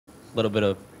little bit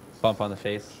of bump on the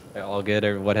face. All good,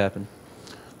 or what happened?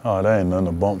 Oh, that ain't nothing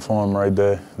to bump for him right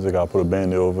there. Just got to put a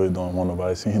Band-Aid over it. Don't want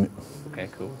nobody seeing it. Okay,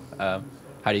 cool.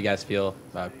 How do you guys feel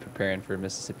preparing for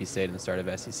Mississippi State and the start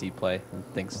of SEC play? And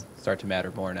things start to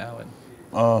matter more now. And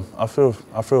I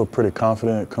feel pretty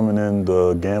confident coming in.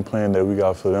 The game plan that we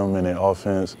got for them and their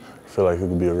offense, I feel like it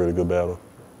could be a really good battle.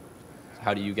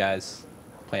 how do you guys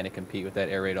plan to compete with that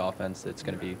air raid offense that's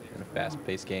going to be in a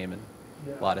fast-paced game and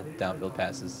a lot of downfield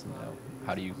passes?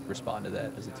 How do you respond to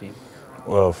that as a team?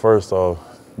 Well, first off,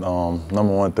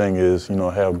 number one thing is,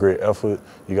 have great effort.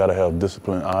 You got to have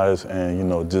disciplined eyes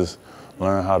and, just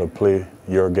learn how to play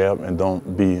your gap and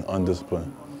don't be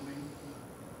undisciplined.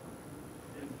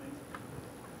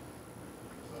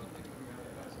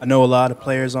 I know a lot of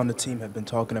players on the team have been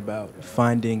talking about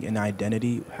finding an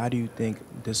identity. How do you think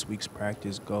this week's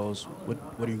practice goes?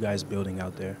 What are you guys building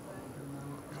out there?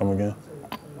 Come again?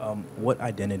 What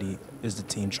identity is the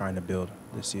team trying to build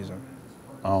this season?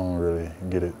 I don't really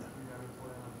get it.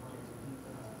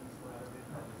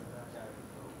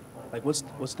 Like,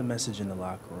 what's the message in the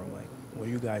locker room? Like, what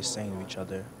are you guys saying to each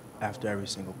other after every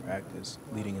single practice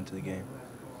leading into the game?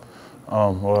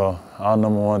 Well, our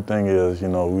number one thing is,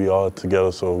 we all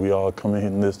together, so we all coming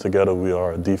in this together. We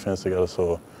are a defense together,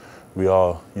 so we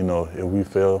all, if we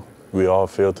fail, we all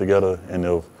fail together, and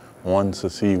if one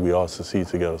succeed, we all succeed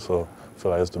together. So I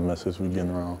feel like that's the message we're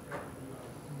getting around.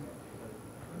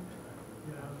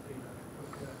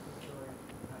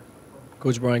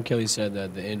 Coach Brian Kelly said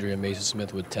that the injury of Mason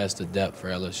Smith would test the depth for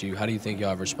LSU. How do you think y'all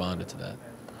have responded to that?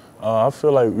 I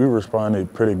feel like we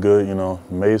responded pretty good.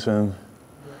 Mason,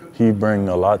 he bring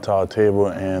a lot to our table,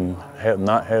 and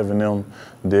not having them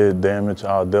did damage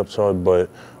our depth chart. But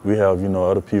we have,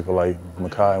 other people like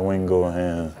Makai Wingo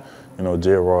and,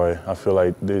 J. Roy. I feel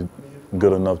like they're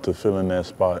good enough to fill in that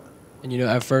spot. And,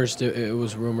 at first it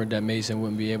was rumored that Mason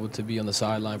wouldn't be able to be on the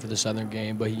sideline for the Southern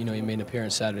game, but, he made an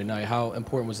appearance Saturday night. How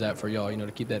important was that for y'all,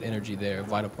 to keep that energy there, a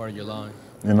vital part of your line?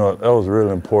 That was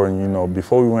really important.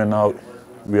 Before we went out,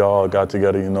 we all got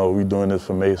together, we doing this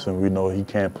for Mason. We know he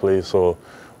can't play, so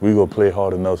we go play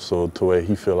hard enough so to where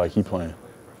he feel like he playing.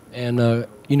 And,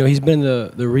 he's been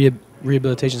in the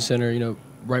rehabilitation center,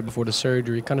 right before the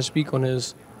surgery. Kind of speak on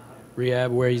his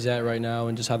rehab, where he's at right now,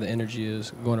 and just how the energy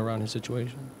is going around his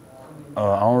situation.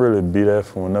 I don't really be there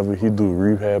for whenever he do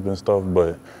rehab and stuff,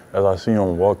 but as I see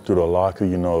him walk through the locker,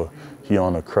 he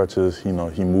on the crutches, he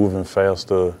moving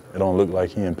faster. It don't look like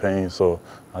he in pain, so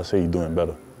I say he doing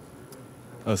better.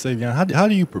 Saivion, how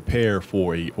do you prepare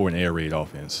for an air raid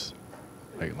offense?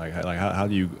 Like how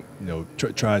do you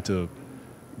try to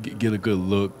get a good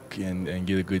look and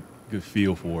get a good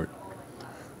feel for it?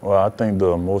 Well, I think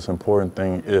the most important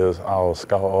thing is our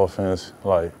scout offense.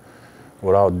 Like,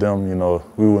 without them,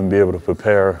 we wouldn't be able to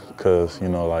prepare because,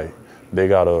 they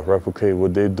got to replicate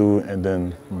what they do and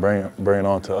then bring it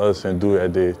on to us and do it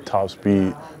at their top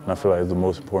speed. And I feel like it's the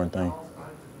most important thing.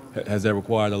 Has that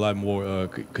required a lot more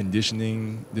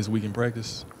conditioning this week in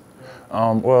practice?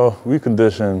 Well, we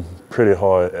condition pretty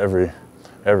hard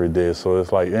every day, so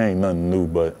it's like it ain't nothing new,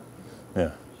 but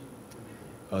yeah.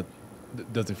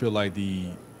 Does it feel like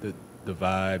the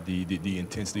vibe, the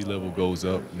intensity level goes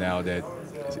up now that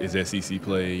it's SEC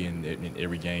play and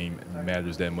every game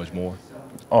matters that much more?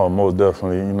 Oh, most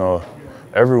definitely.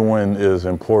 Every win is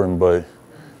important, but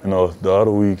the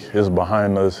other week is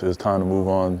behind us. It's time to move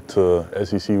on to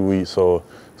SEC week, so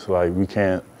it's like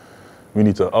we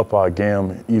need to up our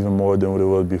game even more than what it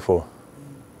was before.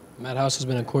 Matt House has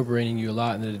been incorporating you a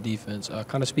lot into the defense.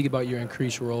 Kind of speak about your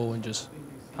increased role and just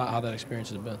how that experience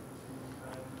has been.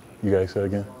 You guys say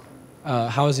again?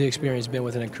 How has the experience been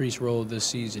with an increased role this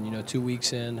season? 2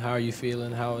 weeks in, how are you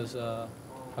feeling? How's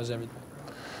everything?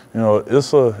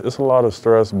 It's a lot of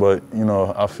stress, but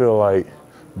I feel like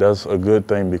that's a good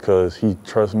thing because he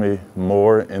trusts me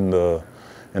more in the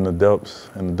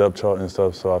depth chart and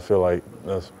stuff. So I feel like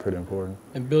that's pretty important.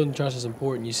 And building trust is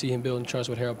important. You see him building trust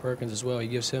with Harold Perkins as well. He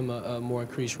gives him a more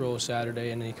increased role Saturday,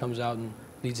 and then he comes out and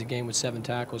leads the game with 7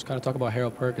 tackles. Kind of talk about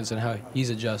Harold Perkins and how he's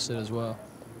adjusted as well.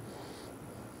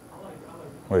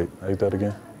 Wait, take that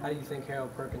again? How do you think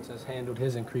Harold Perkins has handled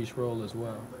his increased role as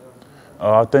well?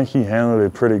 I think he handled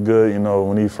it pretty good.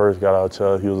 When he first got out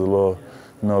there, he was a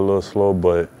little slow,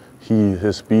 but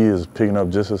his speed is picking up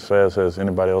just as fast as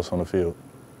anybody else on the field.